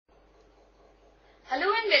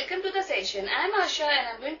welcome to the session. I am Asha and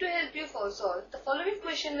I am going to help you solve the following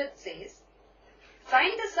question which says,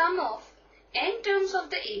 find the sum of n terms of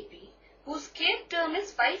the AP whose kth term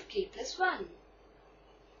is 5k plus 1.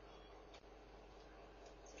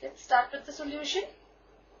 Let's start with the solution.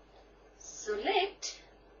 So let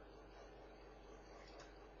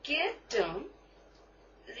kth term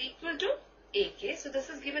is equal to ak. So this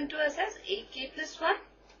is given to us as ak plus 1.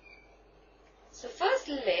 So first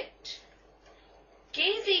let k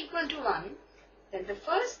is equal to 1, then the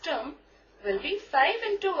first term will be 5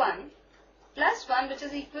 into 1 plus 1, which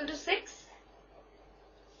is equal to 6.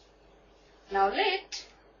 Now let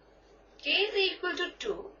k is equal to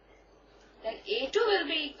 2, then a2 will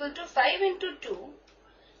be equal to 5 into 2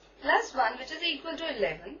 plus 1, which is equal to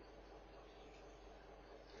 11.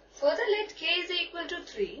 Further let k is equal to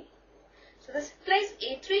 3. So this implies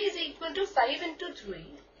a3 is equal to 5 into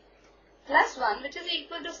 3 plus 1, which is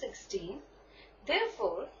equal to 16.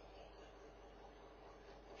 Therefore,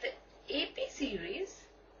 the AP series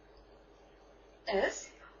is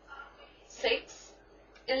 6,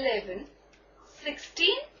 11, 16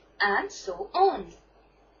 and so on.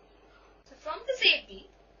 So from this AP,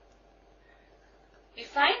 we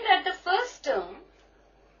find that the first term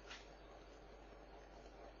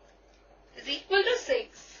is equal to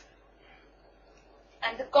 6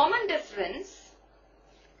 and the common difference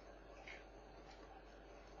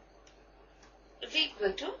is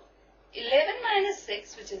equal to 11 minus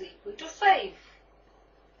 6, which is equal to 5.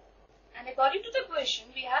 And according to the question,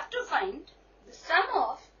 we have to find the sum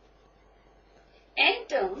of n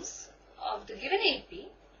terms of the given AP.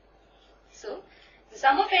 So, the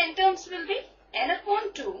sum of n terms will be n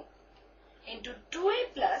upon 2 into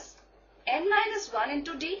 2a plus n minus 1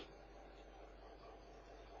 into d.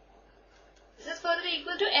 This is further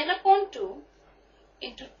equal to n upon 2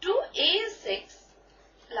 into 2a is 6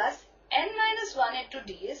 plus n minus 1 into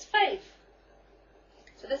d is 5.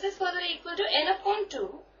 So this is further equal to n upon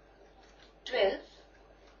 2, 12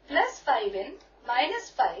 plus 5n minus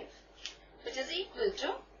 5, which is equal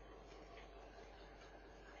to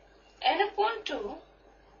n upon 2,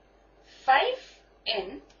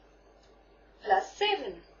 5n plus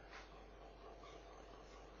 7.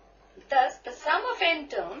 Thus the sum of n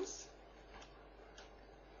terms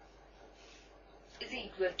is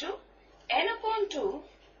equal to n upon 2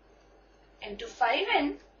 into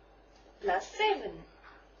 5n plus 7.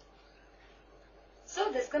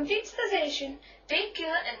 So this completes the session. Take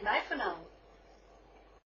care and bye for now.